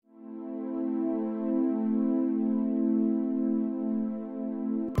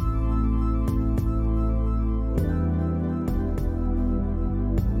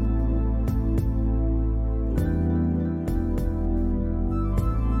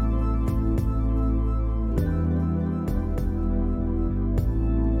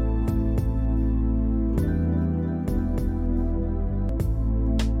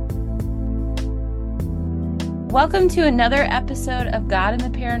Welcome to another episode of God and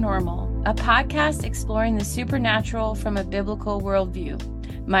the Paranormal, a podcast exploring the supernatural from a biblical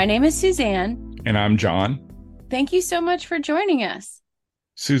worldview. My name is Suzanne. And I'm John. Thank you so much for joining us.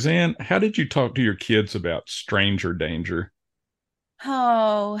 Suzanne, how did you talk to your kids about stranger danger?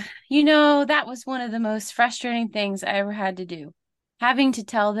 Oh, that was one of the most frustrating things I ever had to do. Having to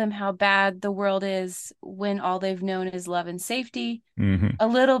tell them how bad the world is when all they've known is love and safety. Mm-hmm. A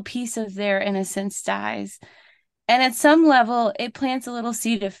little piece of their innocence dies. And at some level, it plants a little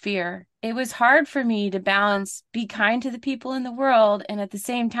seed of fear. It was hard for me to balance be kind to the people in the world and at the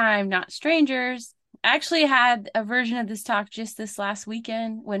same time not strangers. I actually had a version of this talk just this last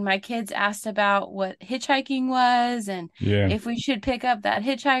weekend when my kids asked about what hitchhiking was and if we should pick up that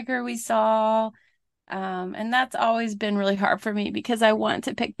hitchhiker we saw. And that's always been really hard for me because I want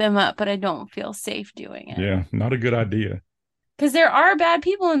to pick them up, but I don't feel safe doing it. Yeah, not a good idea. Because there are bad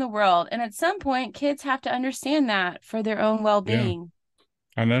people in the world. And at some point, kids have to understand that for their own well-being.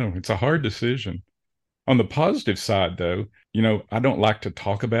 Yeah, I know. It's a hard decision. On the positive side, though, I don't like to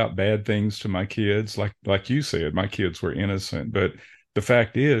talk about bad things to my kids. Like you said, my kids were innocent. But the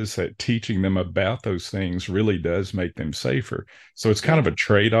fact is that teaching them about those things really does make them safer. So it's kind of a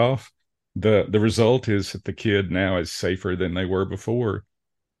trade-off. The result is that the kid now is safer than they were before.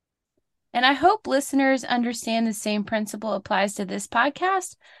 And I hope listeners understand the same principle applies to this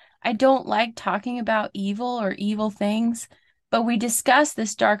podcast. I don't like talking about evil or evil things, but we discuss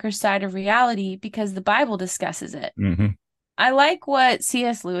this darker side of reality because the Bible discusses it. Mm-hmm. I like what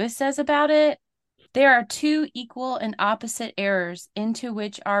C.S. Lewis says about it. There are two equal and opposite errors into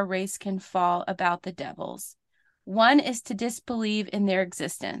which our race can fall about the devils. One is to disbelieve in their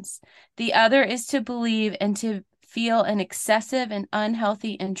existence. The other is to believe and to feel an excessive and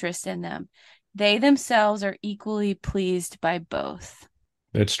unhealthy interest in them. They themselves are equally pleased by both.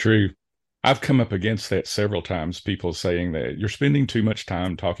 That's true. I've come up against that several times, people saying that you're spending too much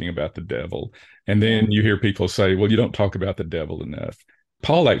time talking about the devil. And then you hear people say, well, you don't talk about the devil enough.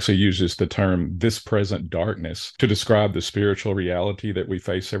 Paul actually uses the term this present darkness to describe the spiritual reality that we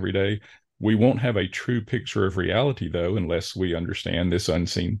face every day. We won't have a true picture of reality, though, unless we understand this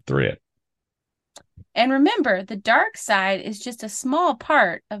unseen threat. And remember, the dark side is just a small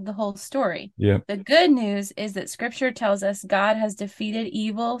part of the whole story. Yeah. The good news is that Scripture tells us God has defeated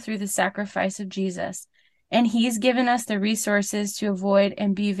evil through the sacrifice of Jesus, and He's given us the resources to avoid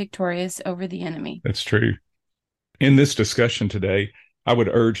and be victorious over the enemy. That's true. In this discussion today, I would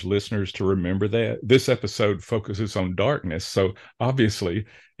urge listeners to remember that this episode focuses on darkness. So obviously,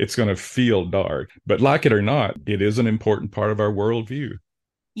 it's going to feel dark, but like it or not, it is an important part of our worldview.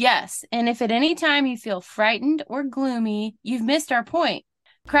 Yes, and if at any time you feel frightened or gloomy, you've missed our point.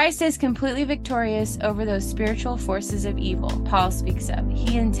 Christ is completely victorious over those spiritual forces of evil Paul speaks of.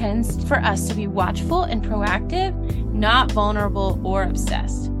 He intends for us to be watchful and proactive, not vulnerable or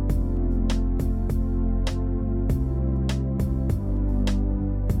obsessed.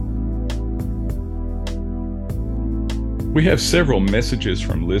 We have several messages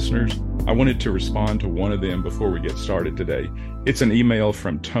from listeners. I wanted to respond to one of them before we get started today. It's an email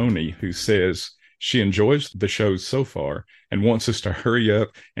from Tony who says she enjoys the shows so far and wants us to hurry up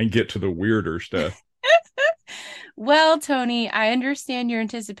and get to the weirder stuff. Well, Tony, I understand your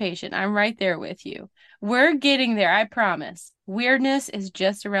anticipation. I'm right there with you. We're getting there, I promise. Weirdness is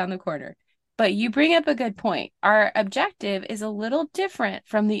just around the corner. But you bring up a good point. Our objective is a little different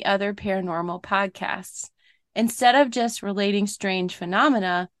from the other paranormal podcasts. Instead of just relating strange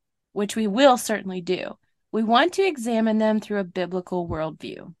phenomena, which we will certainly do, we want to examine them through a biblical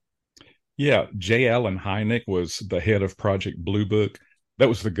worldview. Yeah, J. Allen Hynek was the head of Project Blue Book. That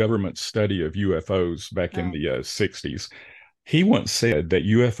was the government's study of UFOs back in the 60s. He once said that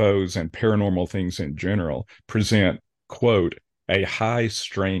UFOs and paranormal things in general present, quote, a high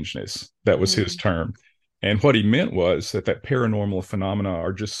strangeness. That was his term. And what he meant was that paranormal phenomena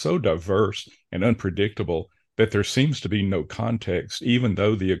are just so diverse and unpredictable that there seems to be no context, even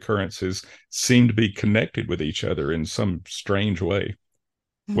though the occurrences seem to be connected with each other in some strange way.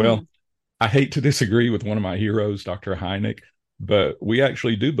 Well, I hate to disagree with one of my heroes, Dr. Hynek, but we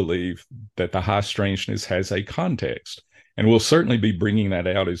actually do believe that the high strangeness has a context. And we'll certainly be bringing that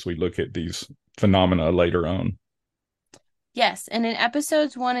out as we look at these phenomena later on. Yes, and in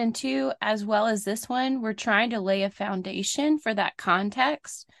episodes 1 and 2, as well as this one, we're trying to lay a foundation for that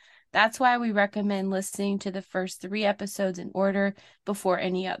context. That's why we recommend listening to the first 3 episodes in order before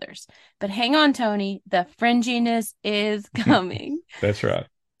any others. But hang on, Tony, the fringiness is coming. That's right.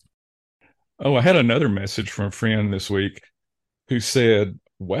 Oh, I had another message from a friend this week who said,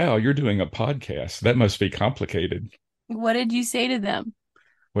 wow, you're doing a podcast. That must be complicated. What did you say to them?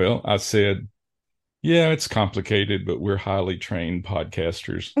 Well, I said, Yeah, it's complicated, but we're highly trained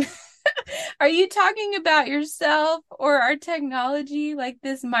podcasters. Are you talking about yourself or our technology, like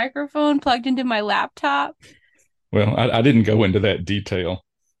this microphone plugged into my laptop? Well, I didn't go into that detail,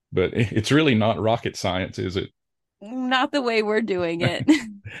 but it's really not rocket science, is it? Not the way we're doing it.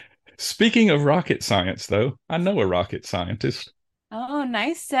 Speaking of rocket science, though, I know a rocket scientist. Oh,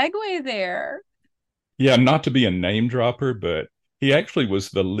 nice segue there. Yeah, not to be a name dropper, but he actually was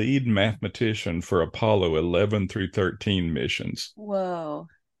the lead mathematician for Apollo 11 through 13 missions. Whoa.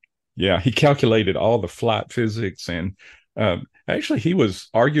 Yeah, he calculated all the flight physics and actually he was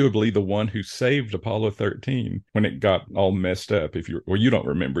arguably the one who saved Apollo 13 when it got all messed up. If you well, you don't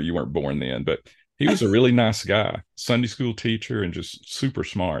remember, you weren't born then, but he was a really nice guy, Sunday school teacher and just super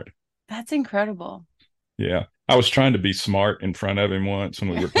smart. That's incredible. Yeah. I was trying to be smart in front of him once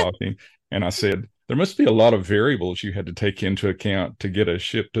when we were talking, and I said, there must be a lot of variables you had to take into account to get a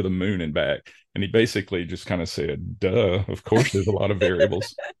ship to the moon and back. And he basically just kind of said, duh, of course there's a lot of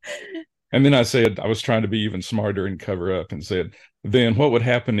variables. And then I said, I was trying to be even smarter and cover up and said, then what would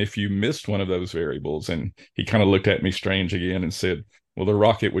happen if you missed one of those variables? And he kind of looked at me strange again and said, well, the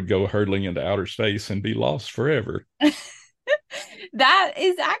rocket would go hurtling into outer space and be lost forever. That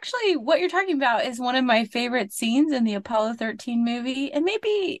is actually what you're talking about is one of my favorite scenes in the Apollo 13 movie, and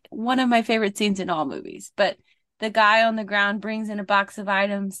maybe one of my favorite scenes in all movies. But the guy on the ground brings in a box of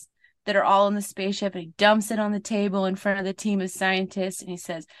items that are all in the spaceship and he dumps it on the table in front of the team of scientists and he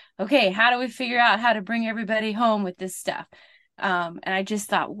says, okay, how do we figure out how to bring everybody home with this stuff? And I just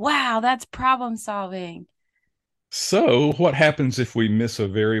thought, wow, that's problem solving. So, what happens if we miss a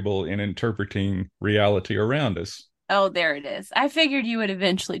variable in interpreting reality around us? Oh, there it is. I figured you would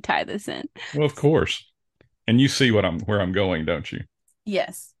eventually tie this in. Well, of course. And you see where I'm going, don't you?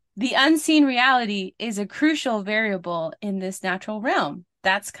 Yes. The unseen reality is a crucial variable in this natural realm.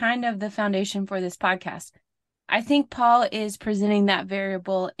 That's kind of the foundation for this podcast. I think Paul is presenting that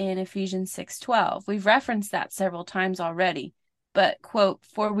variable in Ephesians 6:12. We've referenced that several times already. But, quote,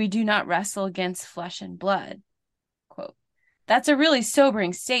 for we do not wrestle against flesh and blood, quote. That's a really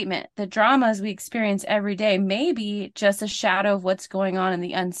sobering statement. The dramas we experience every day may be just a shadow of what's going on in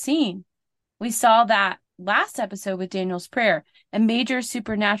the unseen. We saw that last episode with Daniel's prayer. A major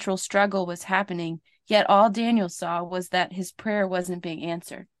supernatural struggle was happening, yet all Daniel saw was that his prayer wasn't being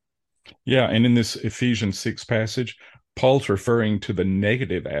answered. Yeah, and in this Ephesians 6 passage, Paul's referring to the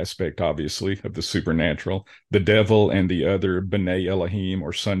negative aspect, obviously, of the supernatural, the devil and the other bene Elohim,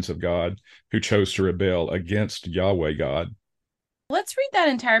 or sons of God, who chose to rebel against Yahweh God. Let's read that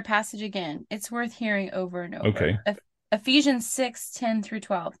entire passage again. It's worth hearing over and over. Okay. Ephesians 6:10 through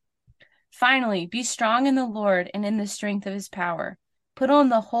 12. Finally, be strong in the Lord and in the strength of his power. Put on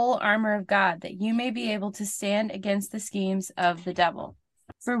the whole armor of God that you may be able to stand against the schemes of the devil.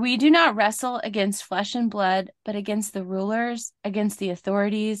 For we do not wrestle against flesh and blood, but against the rulers, against the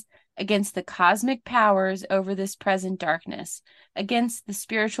authorities, against the cosmic powers over this present darkness, against the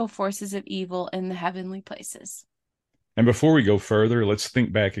spiritual forces of evil in the heavenly places. And before we go further, let's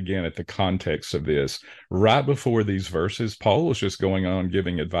think back again at the context of this. Right before these verses, Paul was just going on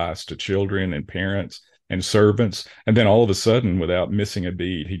giving advice to children and parents and servants. And then all of a sudden, without missing a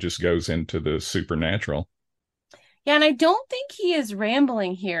beat, he just goes into the supernatural. Yeah, and I don't think he is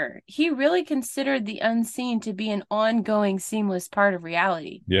rambling here. He really considered the unseen to be an ongoing, seamless part of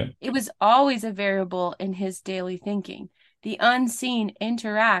reality. Yeah. It was always a variable in his daily thinking. The unseen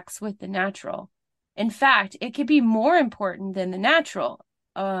interacts with the natural. In fact, it could be more important than the natural,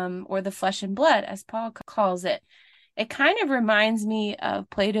 or the flesh and blood, as Paul calls it. It kind of reminds me of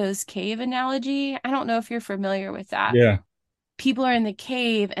Plato's cave analogy. I don't know if you're familiar with that. Yeah. People are in the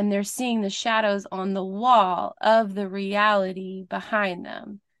cave and they're seeing the shadows on the wall of the reality behind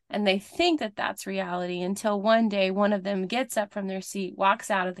them. And they think that that's reality until one day one of them gets up from their seat,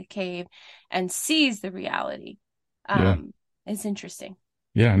 walks out of the cave, and sees the reality. Yeah. It's interesting.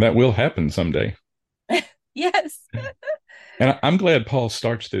 Yeah, and that will happen someday. Yes. And I'm glad Paul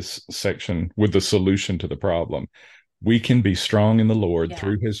starts this section with the solution to the problem. We can be strong in the Lord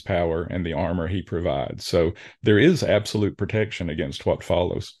through his power and the armor he provides. So there is absolute protection against what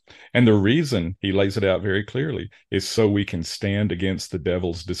follows. And the reason he lays it out very clearly is so we can stand against the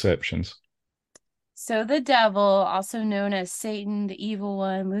devil's deceptions. So the devil, also known as Satan, the evil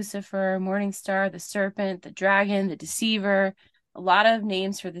one, Lucifer, morning star, the serpent, the dragon, the deceiver, a lot of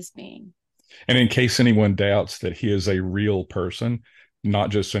names for this being. And in case anyone doubts that he is a real person,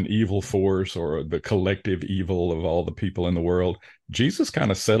 not just an evil force or the collective evil of all the people in the world, Jesus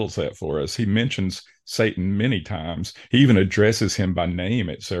kind of settles that for us. He mentions Satan many times. He even addresses him by name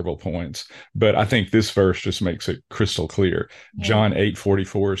at several points. But I think this verse just makes it crystal clear. Yeah. John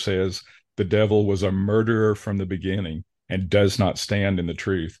 8:44 says, the devil was a murderer from the beginning and does not stand in the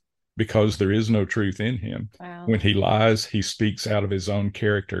truth because there is no truth in him. Wow. When he lies, he speaks out of his own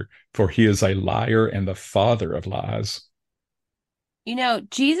character, for he is a liar and the father of lies. You know,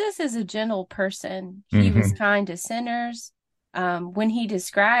 Jesus is a gentle person. He was Mm-hmm. kind to sinners. When he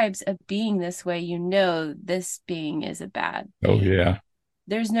describes a being this way, you know this being is a bad Oh, being. yeah.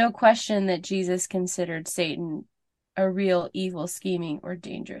 There's no question that Jesus considered Satan a real evil, scheming, or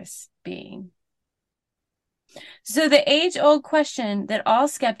dangerous being. So, the age old question that all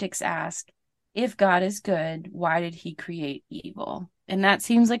skeptics ask, if God is good, why did he create evil? And that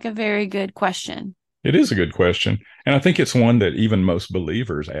seems like a very good question. It is a good question. And I think it's one that even most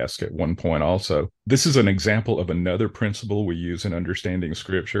believers ask at one point also. This is an example of another principle we use in understanding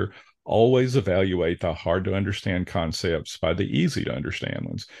scripture. Always evaluate the hard to understand concepts by the easy to understand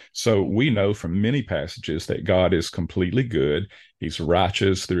ones. So we know from many passages that God is completely good. He's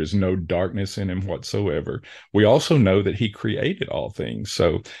righteous. There is no darkness in him whatsoever. We also know that he created all things.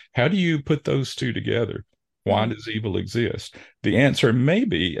 So how do you put those two together? Why Mm. does evil exist? The answer may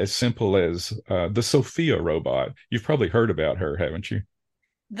be as simple as the Sophia robot. You've probably heard about her, haven't you?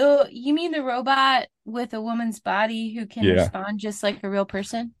 You mean the robot with a woman's body who can Yeah, respond just like a real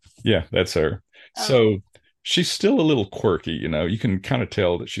person? yeah, that's her. Oh. So she's still a little quirky, you know. You can kind of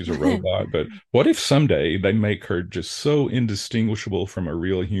tell that she's a robot, but what if someday they make her just so indistinguishable from a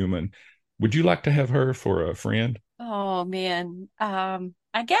real human? Would you like to have her for a friend? Oh man.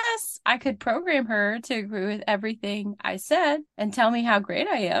 I guess I could program her to agree with everything I said and tell me how great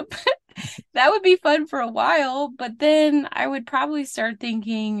I am. That would be fun for a while, but then I would probably start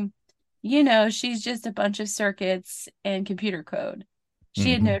thinking, she's just a bunch of circuits and computer code.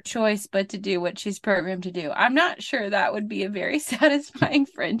 She had Hmm. no choice but to do what she's programmed to do. I'm not sure that would be a very satisfying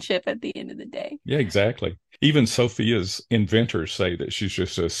friendship at the end of the day. Yeah, exactly. Even Sophia's inventors say that she's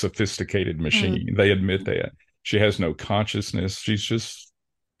just a sophisticated Mm, machine. They admit that. She has no consciousness. She's just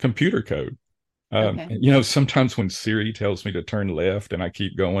computer code. okay. Sometimes when Siri tells me to turn left and I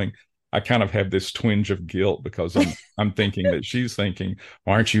keep going, I kind of have this twinge of guilt because I'm thinking that she's thinking,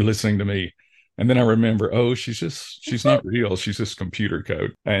 why aren't you listening to me? And then I remember, oh, she's not real. She's just computer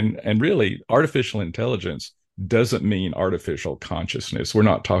code. And really, artificial intelligence doesn't mean artificial consciousness. We're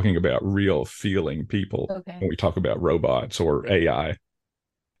not talking about real feeling people Okay. when we talk about robots or AI.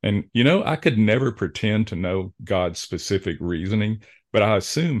 And, I could never pretend to know God's specific reasoning, but I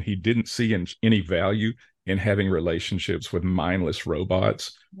assume he didn't see any value in having relationships with mindless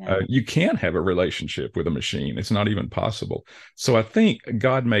robots. Yeah. You can't have a relationship with a machine, it's not even possible. So I think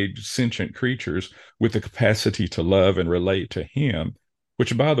God made sentient creatures with the capacity to love and relate to him,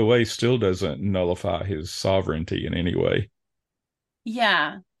 which, by the way, still doesn't nullify his sovereignty in any way.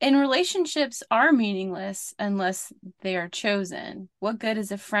 Yeah. And relationships are meaningless unless they are chosen. What good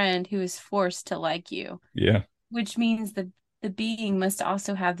is a friend who is forced to like you? Yeah. Which means the being must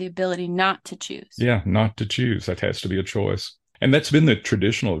also have the ability not to choose. Yeah, not to choose. That has to be a choice. And that's been the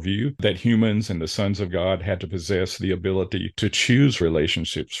traditional view that humans and the sons of God had to possess the ability to choose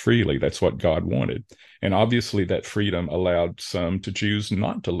relationships freely. That's what God wanted. And obviously, that freedom allowed some to choose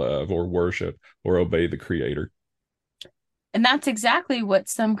not to love or worship or obey the Creator. And that's exactly what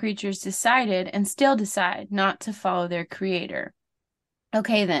some creatures decided and still decide not to follow their creator.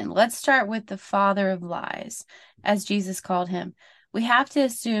 Okay, then let's start with the father of lies, as Jesus called him. We have to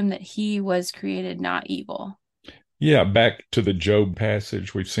assume that he was created not evil. Yeah, back to the Job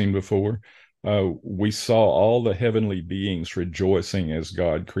passage we've seen before. We saw all the heavenly beings rejoicing as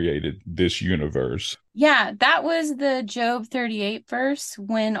God created this universe. Yeah, that was the Job 38 verse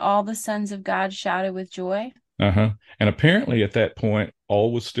when all the sons of God shouted with joy. Uh-huh. And apparently at that point,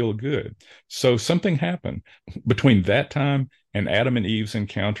 all was still good. So something happened between that time and Adam and Eve's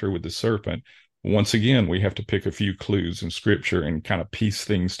encounter with the serpent. Once again, we have to pick a few clues in scripture and kind of piece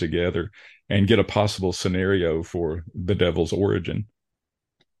things together and get a possible scenario for the devil's origin.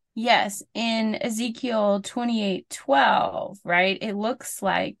 Yes, in Ezekiel 28:12, right? It looks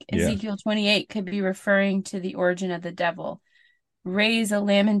like Yeah. Ezekiel 28 could be referring to the origin of the devil. Raise a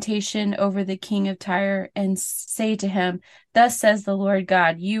lamentation over the king of Tyre and say to him, thus says the Lord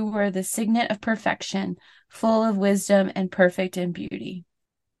God, you were the signet of perfection, full of wisdom and perfect in beauty.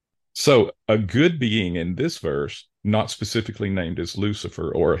 So a good being in this verse, not specifically named as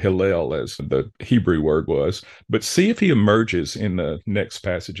Lucifer or Hillel as the Hebrew word was, but see if he emerges in the next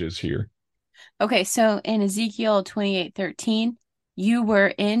passages here. Okay, so in Ezekiel 28:13, you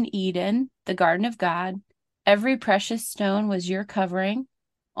were in Eden, the garden of God. Every precious stone was your covering.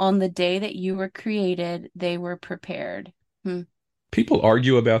 On the day that you were created, they were prepared. Hmm. People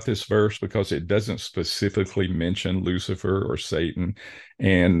argue about this verse because it doesn't specifically mention Lucifer or Satan.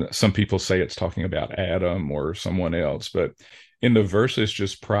 And some people say it's talking about Adam or someone else. But in the verses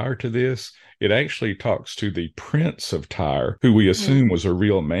just prior to this, it actually talks to the prince of Tyre, who we assume was a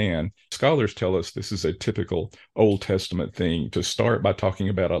real man. Scholars tell us this is a typical Old Testament thing to start by talking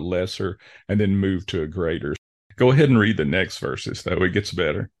about a lesser and then move to a greater. Go ahead and read the next verses, though. It gets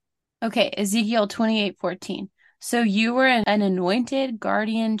better. Okay, Ezekiel 28:14. So you were an anointed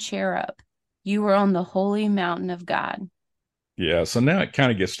guardian cherub. You were on the holy mountain of God. Yeah, so now it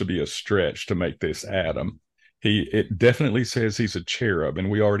kind of gets to be a stretch to make this Adam. It definitely says he's a cherub,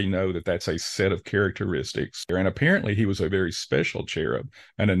 and we already know that that's a set of characteristics. And apparently he was a very special cherub,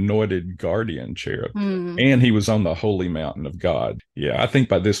 an anointed guardian cherub, Hmm. and he was on the holy mountain of God. Yeah, I think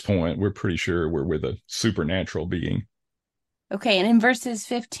by this point we're pretty sure we're with a supernatural being. Okay, and in verses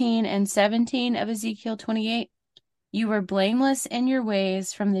 15 and 17 of Ezekiel 28, you were blameless in your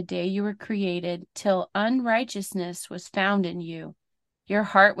ways from the day you were created till unrighteousness was found in you. Your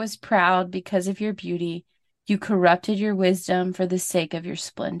heart was proud because of your beauty. You corrupted your wisdom for the sake of your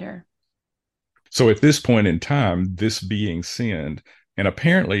splendor. So at this point in time, this being sinned, and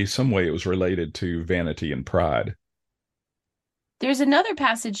apparently some way it was related to vanity and pride. There's another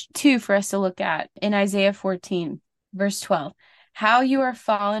passage, too, for us to look at in Isaiah 14, verse 12. How you are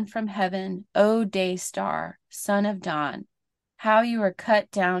fallen from heaven, O day star, son of dawn. How you are cut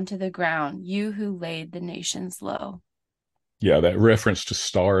down to the ground, you who laid the nations low. Yeah, that reference to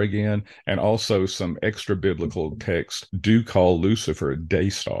star again, and also some extra biblical texts do call Lucifer a day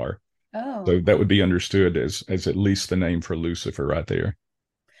star. So Oh, that would be understood as at least the name for Lucifer right there.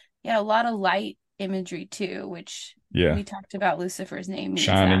 yeah, a lot of light imagery, too, which Yeah, we talked about Lucifer's name means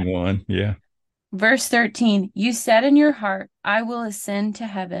that. shining one. Yeah. Verse 13, you said in your heart, I will ascend to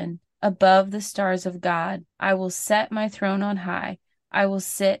heaven above the stars of God. I will set my throne on high. I will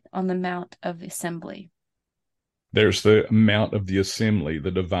sit on the mount of assembly. There's the amount of the assembly,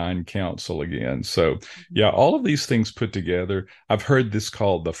 the divine council again. So, Mhm. yeah, all of these things put together, I've heard this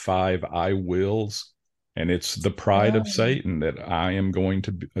called the five I wills. And it's the pride of Oh, Satan that I am going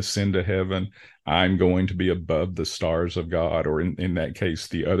to ascend to heaven. I'm going to be above the stars of God, or in that case,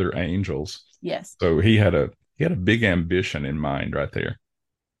 the other angels. yes. So he had a big ambition in mind right there.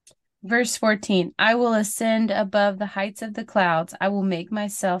 Verse 14, I will ascend above the heights of the clouds. I will make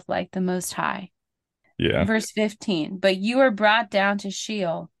myself like the Most High. Yeah. Verse 15, but you are brought down to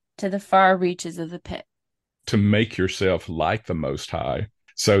Sheol, to the far reaches of the pit. To make yourself like the Most High.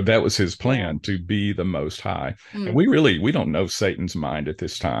 So that was his Yeah. plan, to be the Most High. And Mm. we don't know Satan's mind at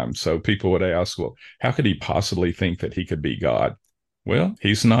this time. So people would ask, well, how could he possibly think that he could be God? Well,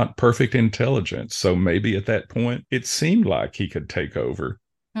 he's not perfect intelligence. So maybe at that point, it seemed like he could take over.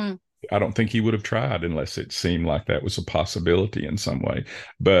 Mm. I don't think he would have tried unless it seemed like that was a possibility in some way.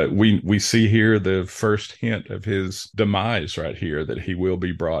 But we see here the first hint of his demise right here, that he will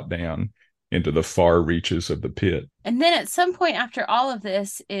be brought down into the far reaches of the pit. And then at some point after all of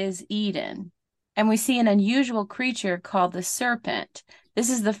this is Eden. And we see an unusual creature called the serpent. This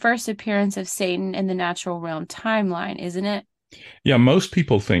is the first appearance of Satan in the natural realm timeline, isn't it? Yeah, most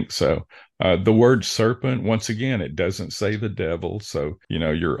people think so. The word serpent, once again, it doesn't say the devil. So,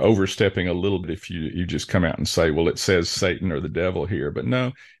 you're overstepping a little bit if you just come out and say, well, it says Satan or the devil here. But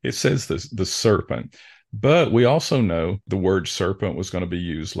no, it says the serpent. But we also know the word serpent was going to be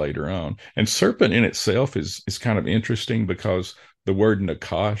used later on. And serpent in itself is kind of interesting because the word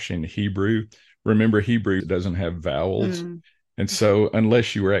nakash in Hebrew, remember, Hebrew doesn't have vowels. Mm. And so,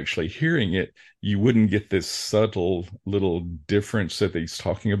 unless you were actually hearing it, you wouldn't get this subtle little difference that he's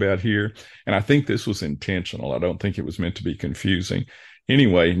talking about here. And I think this was intentional. I don't think it was meant to be confusing.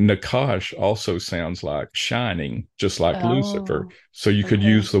 Anyway, Nakash also sounds like shining, just like Lucifer. Oh, So you could okay.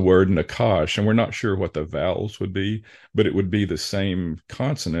 use the word Nakash, and we're not sure what the vowels would be, but it would be the same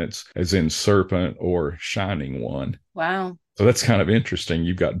consonants as in serpent or shining one. Wow. So that's kind of interesting.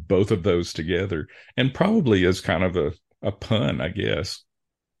 You've got both of those together, and probably as kind of a pun, I guess.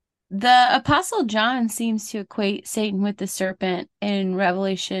 The Apostle John seems to equate Satan with the serpent in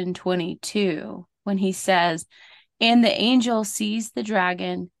Revelation 22 when he says, and the angel seized the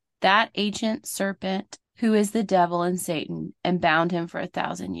dragon, that ancient serpent, who is the devil and Satan, and bound him for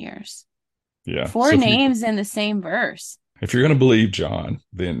 1,000 years. Yeah. Four So names in the same verse. if you're going to believe John,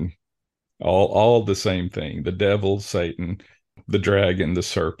 then all the same thing. The devil, Satan, the dragon, the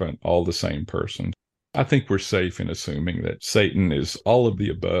serpent, all the same person. I think we're safe in assuming that Satan is all of the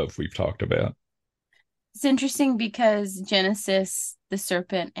above we've talked about. It's interesting because Genesis, the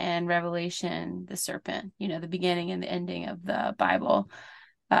serpent, and Revelation, the serpent, the beginning and the ending of the Bible.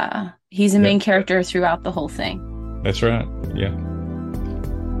 He's a Yep. main character throughout the whole thing. That's right. Yeah.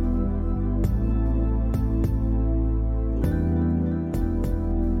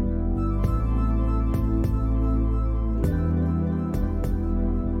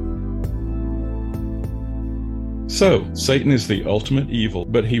 So, Satan is the ultimate evil,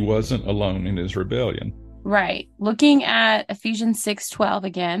 but he wasn't alone in his rebellion. Right. Looking at Ephesians 6:12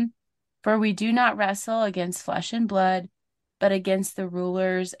 again, for we do not wrestle against flesh and blood, but against the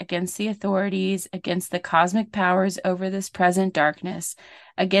rulers, against the authorities, against the cosmic powers over this present darkness,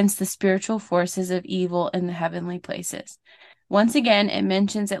 against the spiritual forces of evil in the heavenly places. Once again, it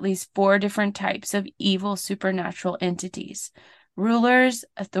mentions at least 4 different types of evil supernatural entities: rulers,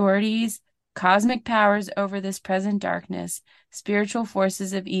 authorities, cosmic powers over this present darkness, spiritual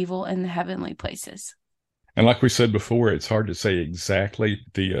forces of evil in the heavenly places. And like we said before, it's hard to say exactly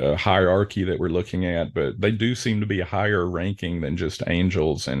the hierarchy that we're looking at, but they do seem to be a higher ranking than just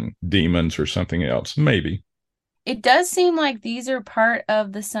angels and demons or something else. Maybe. It does seem like these are part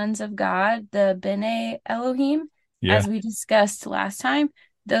of the sons of God, the bene Elohim, Yeah. as we discussed last time.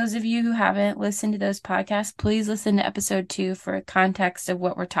 Those of you who haven't listened to those podcasts, please listen to episode 2 for a context of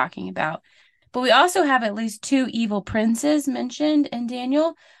what we're talking about. But we also have at least 2 evil princes mentioned in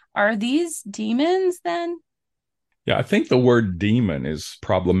Daniel. Are these demons then? Yeah, I think the word demon is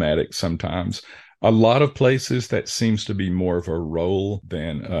problematic sometimes. A lot of places that seems to be more of a role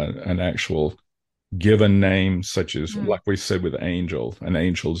than an actual given name, such as, like we said with angel, an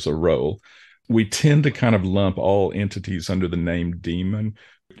angel's a role. We tend to kind of lump all entities under the name demon,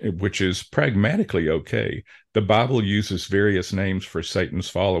 which is pragmatically okay. The Bible uses various names for Satan's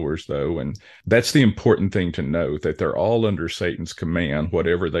followers, though, and that's the important thing to know, that they're all under Satan's command,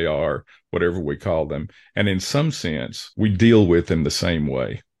 whatever they are, whatever we call them. And in some sense, we deal with them the same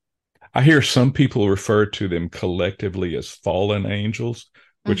way. I hear some people refer to them collectively as fallen angels,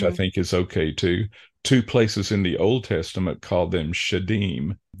 which I think is okay too. 2 places in the Old Testament call them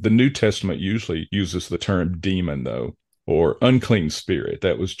shadim. The New Testament usually uses the term demon, though, or unclean spirit.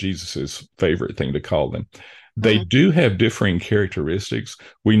 That was Jesus's favorite thing to call them. They do have differing characteristics.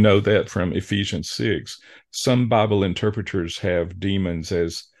 We know that from Ephesians 6. Some Bible interpreters have demons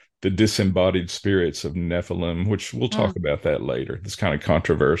as the disembodied spirits of Nephilim, which we'll talk about that later. It's kind of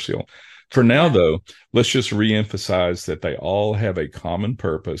controversial. For now, though, let's just reemphasize that they all have a common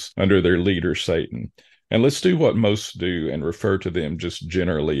purpose under their leader, Satan. And let's do what most do and refer to them just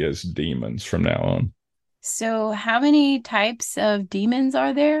generally as demons from now on. So how many types of demons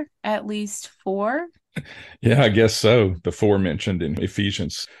are there? At least 4? Yeah, I guess so. The 4 mentioned in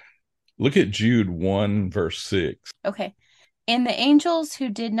Ephesians. Look at Jude 1, verse 6. Okay. And the angels who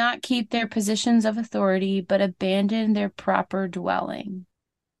did not keep their positions of authority, but abandoned their proper dwelling.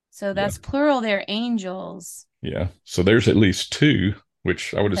 So that's plural, they're angels. Yeah. So there's at least 2,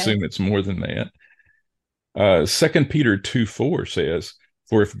 which I would assume it's more than that. 2 Peter 2:4 says,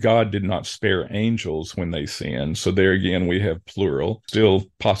 for if God did not spare angels when they sinned, so there again we have plural, still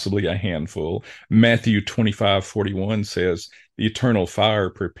possibly a handful. Matthew 25:41 says, the eternal fire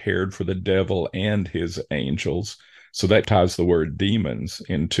prepared for the devil and his angels. So that ties the word demons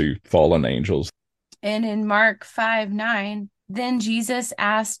into fallen angels. And in Mark 5:9, then Jesus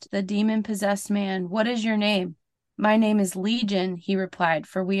asked the demon-possessed man, what is your name? My name is Legion, he replied,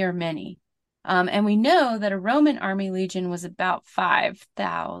 for we are many. And we know that a Roman army legion was about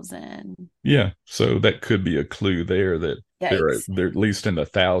 5,000. Yeah, so that could be a clue there that they're at least in the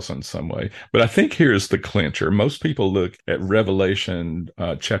thousands some way. But I think here's the clincher. Most people look at Revelation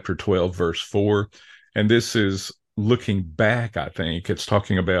chapter 12, verse 4, and this is looking back, I think. It's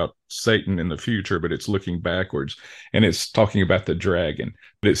talking about Satan in the future, but it's looking backwards, and it's talking about the dragon.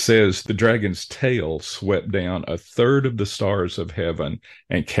 But it says the dragon's tail swept down 1/3 of the stars of heaven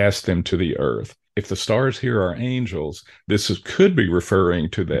and cast them to the earth. If the stars here are angels, could be referring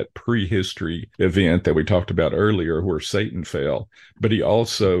to that prehistory event that we talked about earlier where Satan fell, but he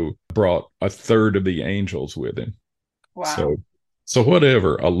also brought 1/3 of the angels with him. Wow. So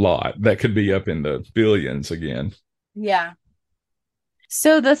whatever, a lot. That could be up in the billions again. Yeah.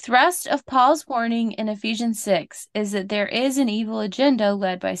 So the thrust of Paul's warning in Ephesians 6 is that there is an evil agenda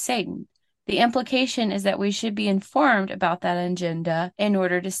led by Satan. The implication is that we should be informed about that agenda in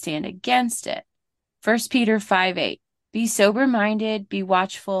order to stand against it. 1 Peter 5:8. Be sober-minded, be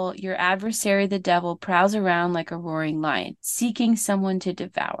watchful. Your adversary, the devil, prowls around like a roaring lion, seeking someone to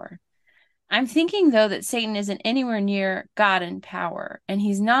devour. I'm thinking, though, that Satan isn't anywhere near God in power, and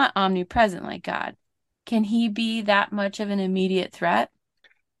he's not omnipresent like God. Can he be that much of an immediate threat?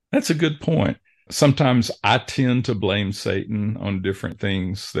 That's a good point. Sometimes I tend to blame Satan on different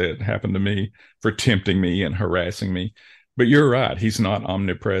things that happen to me for tempting me and harassing me. But you're right. He's not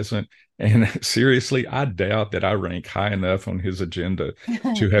omnipresent. And seriously, I doubt that I rank high enough on his agenda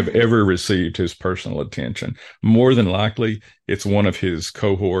to have ever received his personal attention. More than likely, it's one of his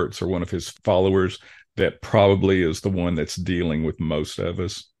cohorts or one of his followers that probably is the one that's dealing with most of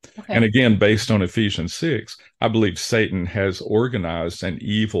us. And Okay. again, based on Ephesians 6, I believe Satan has organized an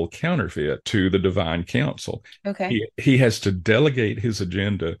evil counterfeit to the divine council. Okay. He has to delegate his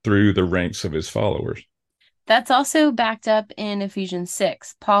agenda through the ranks of his followers. That's also backed up in Ephesians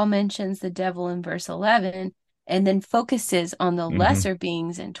 6. Paul mentions the devil in verse 11 and then focuses on the Mm-hmm. lesser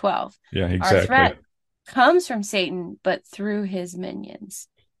beings in 12. Yeah, Our exactly. threat comes from Satan, but through his minions.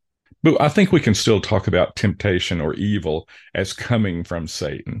 But I think we can still talk about temptation or evil as coming from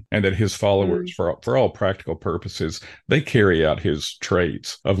Satan, and that his followers, Mm. for all practical purposes, they carry out his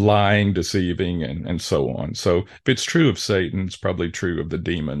traits of lying, deceiving, and so on. So if it's true of Satan, it's probably true of the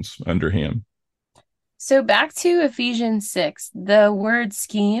demons under him. So back to Ephesians 6, the word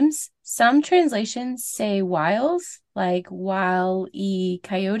schemes, some translations say wiles, like wile e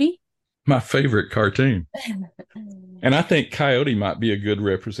coyote. My favorite cartoon. And I think Coyote might be a good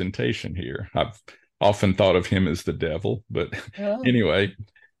representation here. I've often thought of him as the devil, but Oh, anyway,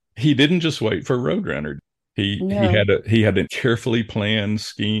 he didn't just wait for Roadrunner. no. He had a carefully planned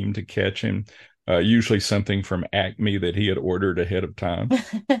scheme to catch him, usually something from Acme that he had ordered ahead of time.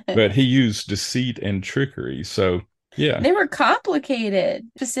 But he used deceit and trickery. So yeah. They were complicated,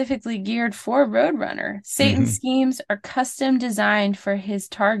 specifically geared for Roadrunner. Satan's Hmm. schemes are custom designed for his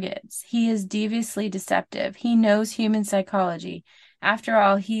targets. He is deviously deceptive. He knows human psychology. After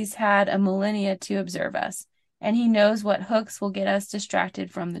all, he's had a millennia to observe us, and he knows what hooks will get us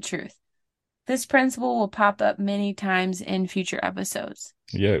distracted from the truth. This principle will pop up many times in future episodes.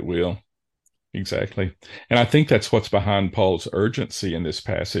 Yeah, it will. Exactly. And I think that's what's behind Paul's urgency in this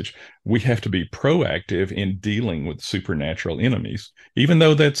passage. We have to be proactive in dealing with supernatural enemies, even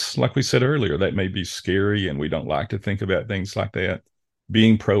though that's, like we said earlier, that may be scary and we don't like to think about things like that.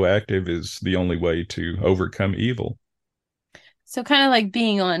 Being proactive is the only way to overcome evil. So, kind of like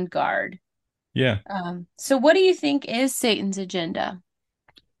being on guard. Yeah. So what do you think is Satan's agenda?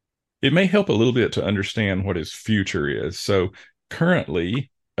 It may help a little bit to understand what his future is. So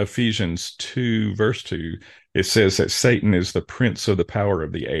currently, Ephesians 2, verse 2, it says that Satan is the prince of the power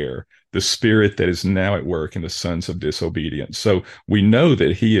of the air, the spirit that is now at work in the sons of disobedience. So we know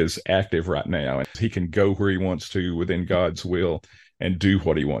that he is active right now and he can go where he wants to within God's will and do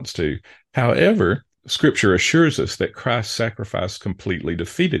what he wants to. However, scripture assures us that Christ's sacrifice completely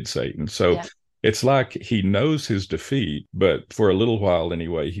defeated Satan. So Yeah. it's like he knows his defeat, but for a little while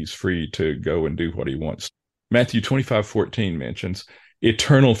anyway, he's free to go and do what he wants. Matthew 25:14 mentions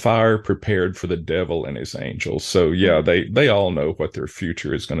eternal fire prepared for the devil and his angels. So yeah, Mhm. they all know what their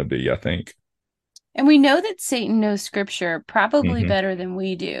future is going to be, I think. And we know that Satan knows scripture probably Hmm. better than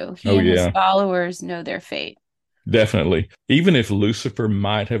we do. He Oh and his yeah, followers know their fate. definitely. Even if Lucifer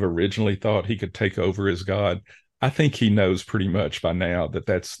might have originally thought he could take over as God, I think he knows pretty much by now that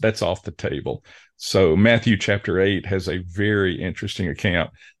that's off the table. So Matthew chapter 8 has a very interesting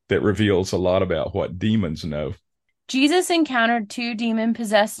account that reveals a lot about what demons know. Jesus encountered two demon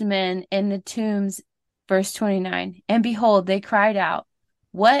possessed men in the tombs, verse 29. And behold, they cried out,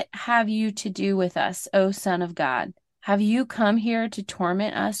 "What have you to do with us, O Son of God? Have you come here to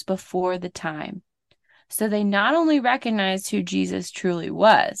torment us before the time?" So they not only recognized who Jesus truly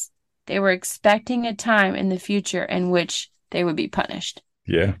was, they were expecting a time in the future in which they would be punished.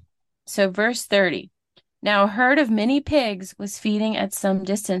 Yeah. So, verse 30. Now a herd of many pigs was feeding at some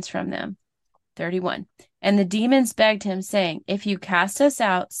distance from them. 31. And the demons begged him, saying, "If you cast us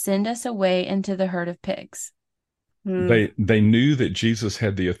out, send us away into the herd of pigs." Hmm. They knew that Jesus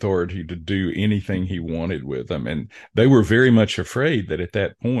had the authority to do anything he wanted with them, and they were very much afraid that at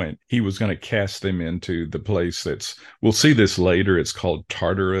that point he was going to cast them into the place that's, we'll see this later, it's called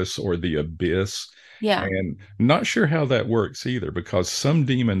Tartarus or the abyss. Yeah, And not sure how that works either, because some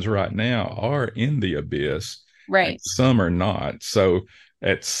demons right now are in the abyss and right. some are not. So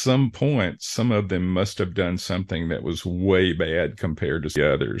at some point, some of them must have done something that was way bad compared to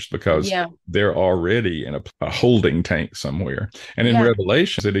the others, because Yeah, they're already in a holding tank somewhere. And in yeah.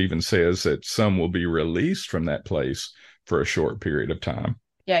 Revelations, it even says that some will be released from that place for a short period of time.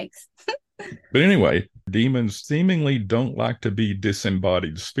 Yikes. But anyway, demons seemingly don't like to be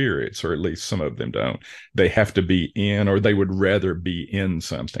disembodied spirits, or at least some of them don't. They have to be in, or they would rather be in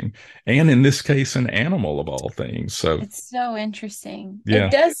something. And in this case, an animal of all things. So, It's so interesting. It yeah,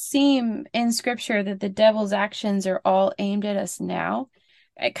 does seem in scripture that the devil's actions are all aimed at us now.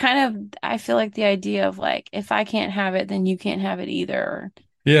 I feel like the idea of like, if I can't have it, then you can't have it either. Or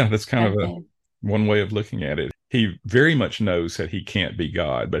yeah, that's kind kind of of a thing. one way of looking at it. He very much knows that he can't be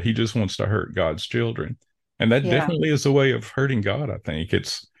God, but he just wants to hurt God's children. And that Yeah. definitely is a way of hurting God, I think.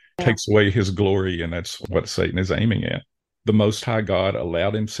 It's Yeah. takes away his glory, and that's what Satan is aiming at. the Most High God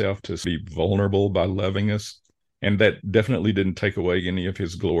allowed himself to be vulnerable by loving us. And that definitely didn't take away any of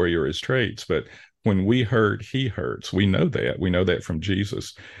his glory or his traits. But when we hurt, he hurts. We know that. We know that from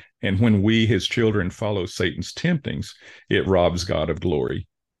Jesus. And when we, his children, follow Satan's temptings, it robs God of glory.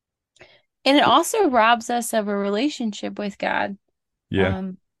 And it also robs us of a relationship with God. Yeah.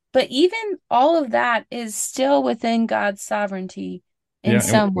 Um, but even all of that is still within God's sovereignty in Yeah. And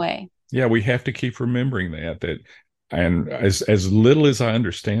some way. yeah, we have to keep remembering that and as little as I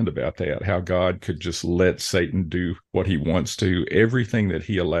understand about that, how God could just let Satan do what he wants to, everything that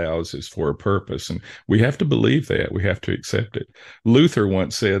he allows is for a purpose. And we have to believe that. We have to accept it. Luther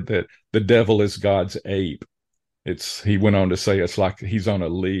once said that the devil is God's ape. He went on to say it's like he's on a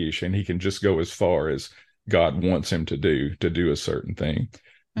leash and he can just go as far as God wants him to do a certain thing.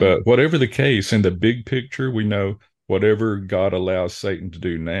 Mm. But whatever the case, in the big picture, we know whatever God allows Satan to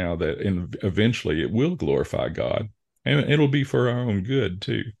do now, eventually it will glorify God, and it'll be for our own good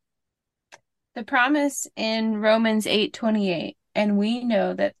too. The promise in Romans 8:28, and we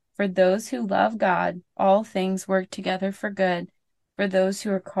know that for those who love God, all things work together for good, for those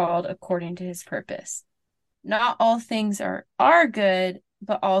who are called according to his purpose. Not all things are good,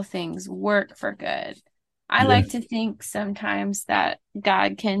 but all things work for good. I Yeah, like to think sometimes that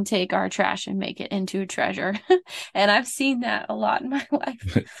God can take our trash and make it into a treasure. And I've seen that a lot in my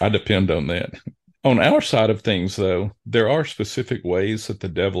life. I depend on that. On our side of things, though, there are specific ways that the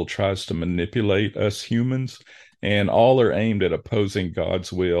devil tries to manipulate us humans, and all are aimed at opposing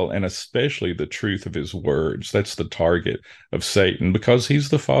God's will and especially the truth of his words. That's the target of Satan because he's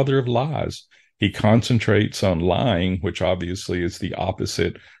the father of lies. He concentrates on lying, which obviously is the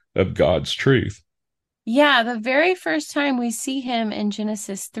opposite of God's truth. Yeah, the very first time we see him in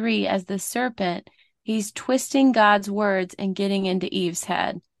Genesis 3 as the serpent, he's twisting God's words and getting into Eve's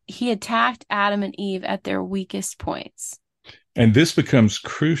head. He attacked Adam and Eve at their weakest points. And this becomes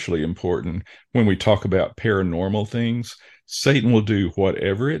crucially important when we talk about paranormal things. Satan will do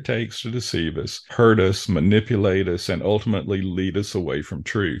whatever it takes to deceive us, hurt us, manipulate us, and ultimately lead us away from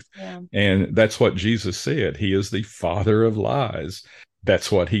truth. Yeah. And that's what Jesus said. He is the father of lies.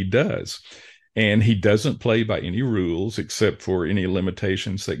 That's what he does. And he doesn't play by any rules except for any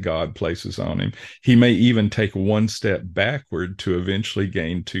limitations that God places on him. He may even take one step backward to eventually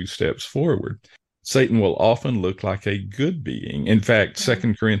gain two steps forward. Satan will often look like a good being. In fact, Yeah.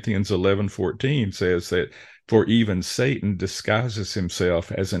 2 Corinthians 11:14 says that for even Satan disguises himself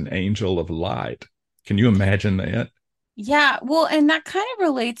as an angel of light. Can you imagine that? Yeah, well, and that kind of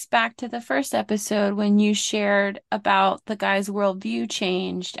relates back to the first episode when you shared about the guy's worldview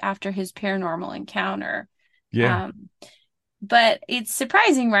changed after his paranormal encounter. Yeah. Um, but it's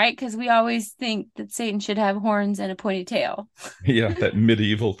surprising, right? Because we always think that Satan should have horns and a pointy tail. Yeah, that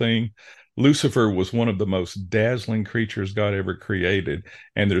medieval thing. Lucifer was one of the most dazzling creatures God ever created,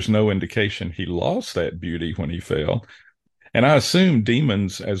 and there's no indication he lost that beauty when he fell. And I assume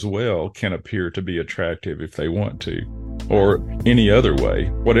demons as well can appear to be attractive if they want to, or any other way.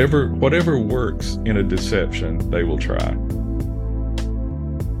 Whatever works in a deception, they will try.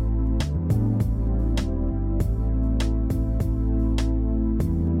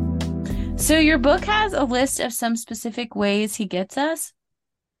 So your book has a list of some specific ways he gets us.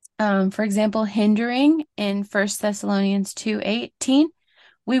 For example, hindering in 1 Thessalonians 2:18.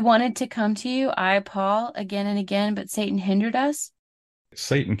 We wanted to come to you, I, Paul, again and again, but Satan hindered us.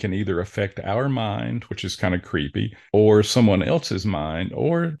 Satan can either affect our mind, which is kind of creepy, or someone else's mind,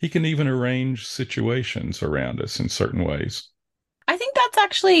 or he can even arrange situations around us in certain ways. I think that's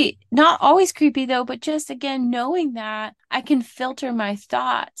actually not always creepy though, but just again, knowing that I can filter my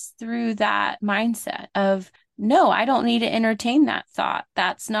thoughts through that mindset of, no, I don't need to entertain that thought.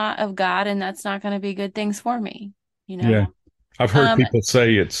 That's not of God and that's not going to be good things for me, you know? Yeah. I've heard Um, people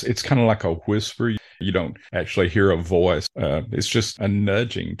say it's kind of like a whisper. You don't actually hear a voice. It's just a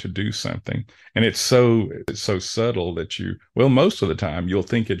nudging to do something, and it's so subtle that most of the time you'll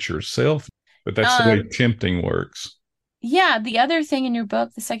think it's yourself, but that's the way um, tempting works. yeah, the other thing in your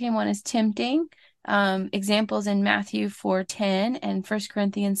book, the second one is tempting. Examples in Matthew 4:10 and 1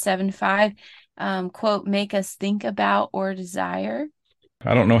 Corinthians 7:5, quote, make us think about or desire.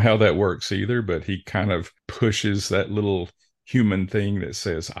 I don't know how that works either, but he kind of pushes that little human thing that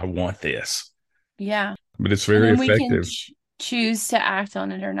says, "I want this," Yeah. but it's And very then we can effective. choose to act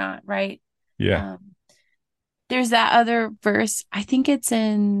on it or not, right? Yeah, Um, there's that other verse, I think it's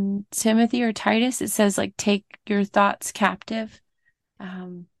in Timothy or Titus. It says, like, take your thoughts captive.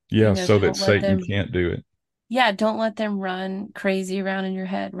 Um, yeah, so that don't let Satan them, can't do it. yeah, don't let them run crazy around in your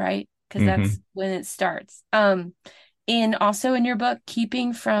head, right? Because that's Hmm. when it starts. Also in your book,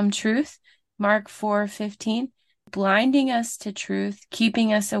 Keeping from Truth, Mark 4:15, blinding us to truth,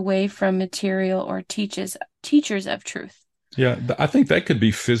 keeping us away from material or teachers of truth. Yeah, I think that could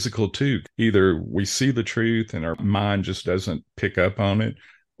be physical too. Either we see the truth and our mind just doesn't pick up on it,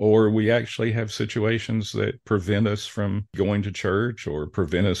 or we actually have situations that prevent us from going to church or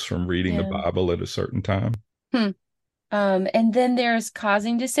prevent us from reading the Yeah. Bible at a certain time. Hmm. And then there's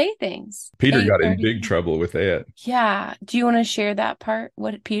causing to say things. Peter got in 8:30. big trouble with that. Yeah. Do you want to share that part?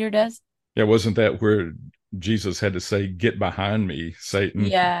 What Peter does? Yeah, wasn't that where Jesus had to say, "Get behind me, Satan"?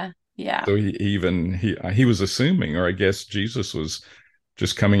 Yeah. Yeah. So he was assuming, or I guess Jesus was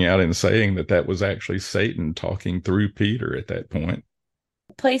just coming out and saying that that was actually Satan talking through Peter at that point.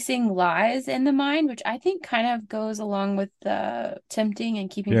 Placing lies in the mind, which I think kind of goes along with the tempting and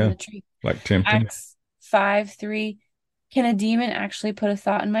keeping from Yeah, the truth. like tempting. Acts 5:3. Can a demon actually put a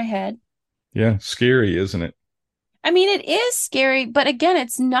thought in my head? Yeah, scary, isn't it? I mean, it is scary, but again,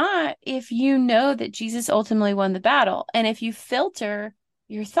 it's not if you know that Jesus ultimately won the battle. And if you filter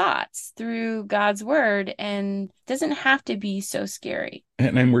your thoughts through God's word, and it doesn't have to be so scary.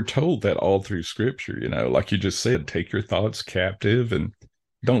 And we're told that all through scripture, like you just said, take your thoughts captive and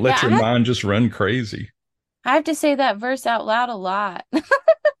don't Yeah, let your mind just run crazy. I have to say that verse out loud a lot.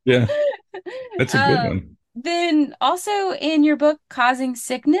 Yeah, that's a good Um, one. then also in your book, Causing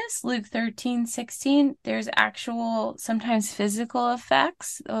Sickness, Luke 13:16, there's actual, sometimes physical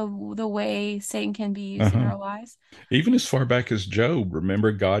effects of the way Satan can be used in Uh-huh. our lives. Even as far back as Job,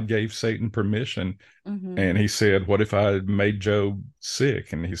 remember God gave Satan permission Mm-hmm. and he said, "What if I made Job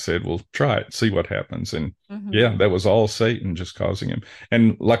sick?" And he said, "Well, try it, see what happens." And Mm-hmm. yeah, that was all Satan just causing him.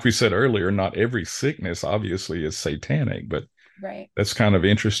 And like we said earlier, not every sickness obviously is satanic, but Right. that's kind of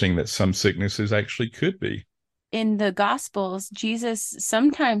interesting that some sicknesses actually could be. In the Gospels, Jesus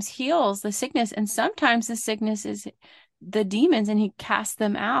sometimes heals the sickness, and sometimes the sickness is the demons, and he casts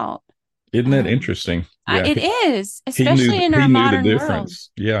them out. Isn't that Um, interesting? Yeah, it is, he knew especially in he our knew the modern world.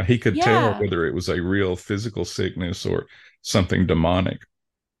 difference. Yeah, he could tell Yeah. whether it was a real physical sickness or something demonic.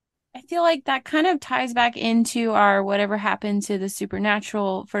 I feel like that kind of ties back into our whatever happened to the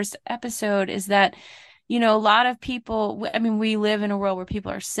supernatural first episode is that, a lot of people, I mean, we live in a world where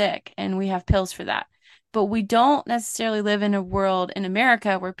people are sick and we have pills for that. But we don't necessarily live in a world in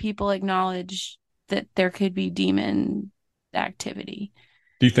America where people acknowledge that there could be demon activity.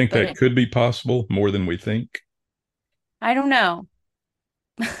 Do you think But that could be possible more than we think? I don't know.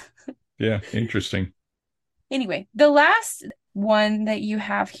 Yeah, interesting. Anyway, the last one that you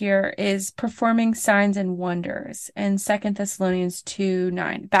have here is performing signs and wonders in Second Thessalonians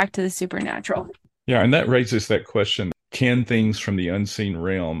 2:9. Back to the supernatural. Yeah, and that raises that question, can things from the unseen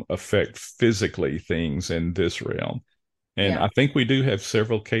realm affect physically things in this realm? And Yeah. I think we do have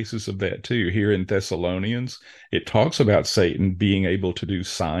several cases of that too. Here in Thessalonians, it talks about Satan being able to do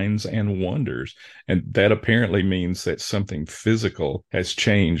signs and wonders. And that apparently means that something physical has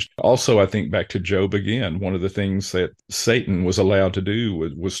changed. Also, I think back to Job again. One of the things that Satan was allowed to do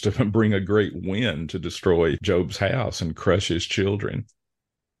was to bring a great wind to destroy Job's house and crush his children.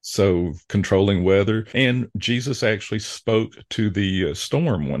 So controlling weather. And Jesus actually spoke to the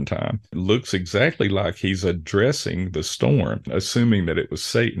storm one time. It looks exactly like he's addressing the storm, assuming that it was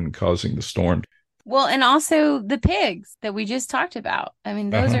Satan causing the storm. Well, and also the pigs that we just talked about. I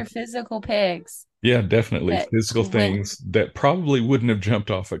mean, those Uh-huh. are physical pigs Yeah, definitely. that Physical went things that probably wouldn't have jumped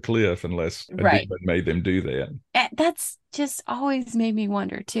off a cliff unless a right. demon made them do that. That's just always made me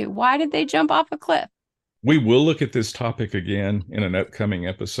wonder too. Why did they jump off a cliff? We will look at this topic again in an upcoming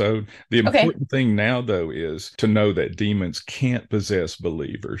episode. The Okay. important thing now, though, is to know that demons can't possess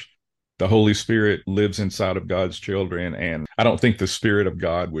believers. The Holy Spirit lives inside of God's children, and I don't think the Spirit of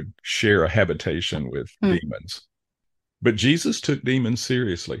God would share a habitation with Hmm. demons. But Jesus took demons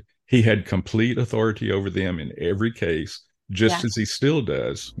seriously. He had complete authority over them in every case, just Yeah. as he still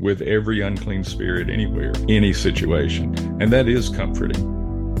does with every unclean spirit anywhere, any situation. And that is comforting.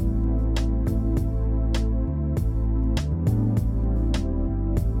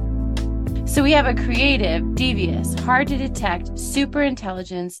 So we have a creative, devious, hard to detect super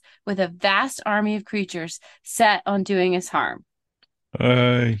intelligence with a vast army of creatures set on doing us harm.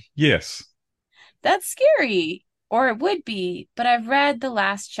 Yes. That's scary, or it would be, but I've read the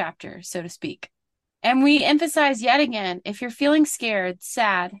last chapter, so to speak. And we emphasize yet again, if you're feeling scared,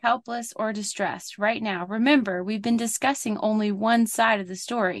 sad, helpless, or distressed right now, remember, we've been discussing only one side of the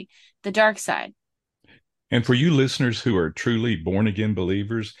story, the dark side. And for you listeners who are truly born again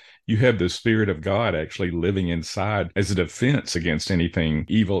believers, you have the Spirit of God actually living inside as a defense against anything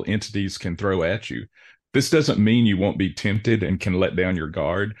evil entities can throw at you. This doesn't mean you won't be tempted and can let down your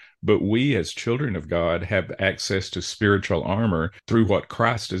guard, but we as children of God have access to spiritual armor through what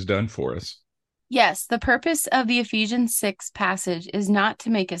Christ has done for us. Yes, the purpose of the Ephesians 6 passage is not to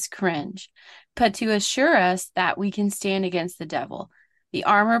make us cringe, but to assure us that we can stand against the devil. The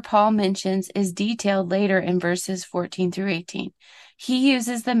armor Paul mentions is detailed later in verses 14 through 18. He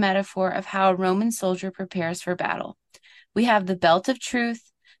uses the metaphor of how a Roman soldier prepares for battle. We have the belt of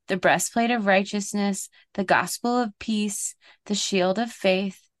truth, the breastplate of righteousness, the gospel of peace, the shield of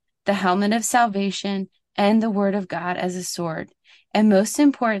faith, the helmet of salvation, and the word of God as a sword. And most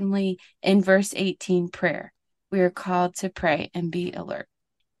importantly, in verse 18, prayer. We are called to pray and be alert.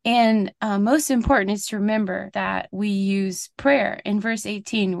 And most important is to remember that we use prayer. In verse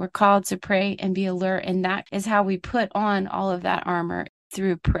 18, we're called to pray and be alert. And that is how we put on all of that armor,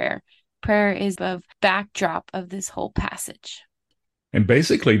 through prayer. Prayer is the backdrop of this whole passage. And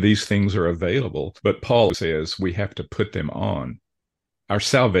basically, these things are available, but Paul says we have to put them on. Our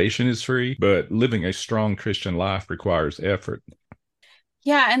salvation is free, but living a strong Christian life requires effort.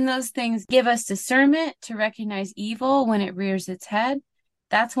 Yeah, and those things give us discernment to recognize evil when it rears its head.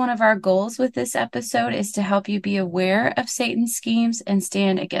 That's one of our goals with this episode, is to help you be aware of Satan's schemes and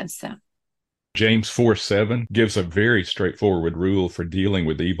stand against them. James 4:7 gives a very straightforward rule for dealing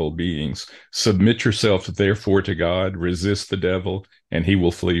with evil beings. Submit yourself, therefore, to God, resist the devil, and he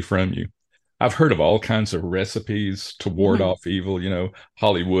will flee from you. I've heard of all kinds of recipes to ward off evil.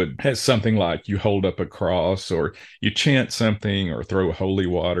 Hollywood has something like you hold up a cross or you chant something or throw holy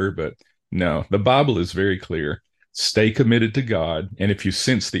water. But no, the Bible is very clear. Stay committed to God. And if you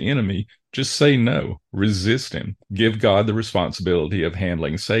sense the enemy, just say no, resist him. Give God the responsibility of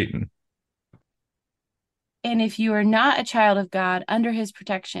handling Satan. And if you are not a child of God under his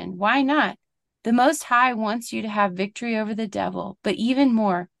protection, why not? The Most High wants you to have victory over the devil, but even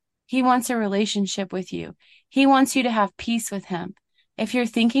more, he wants a relationship with you. He wants you to have peace with him. If you're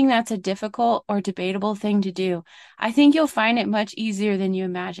thinking that's a difficult or debatable thing to do, I think you'll find it much easier than you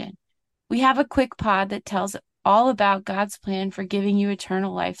imagine. We have a quick pod that tells all about God's plan for giving you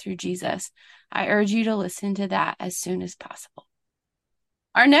eternal life through Jesus. I urge you to listen to that as soon as possible.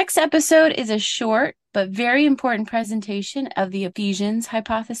 Our next episode is a short but very important presentation of the Ephesians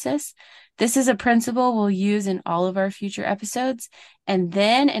hypothesis. This is a principle we'll use in all of our future episodes. And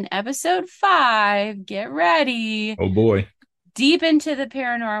then in episode 5, get ready. Oh boy. Deep into the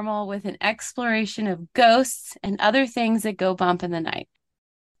paranormal with an exploration of ghosts and other things that go bump in the night.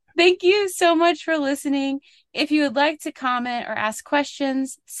 Thank you so much for listening. If you would like to comment or ask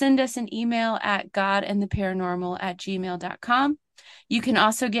questions, send us an email at godandtheparanormal@gmail.com. You can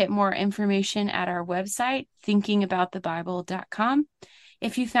also get more information at our website, thinkingaboutthebible.com.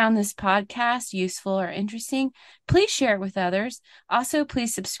 If you found this podcast useful or interesting, please share it with others. Also,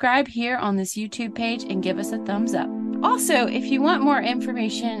 please subscribe here on this YouTube page and give us a thumbs up. Also, if you want more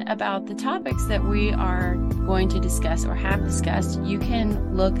information about the topics that we are going to discuss or have discussed, you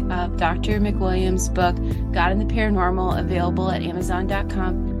can look up Dr. McWilliams' book, God and the Paranormal, available at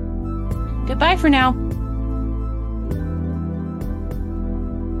Amazon.com. Goodbye for now.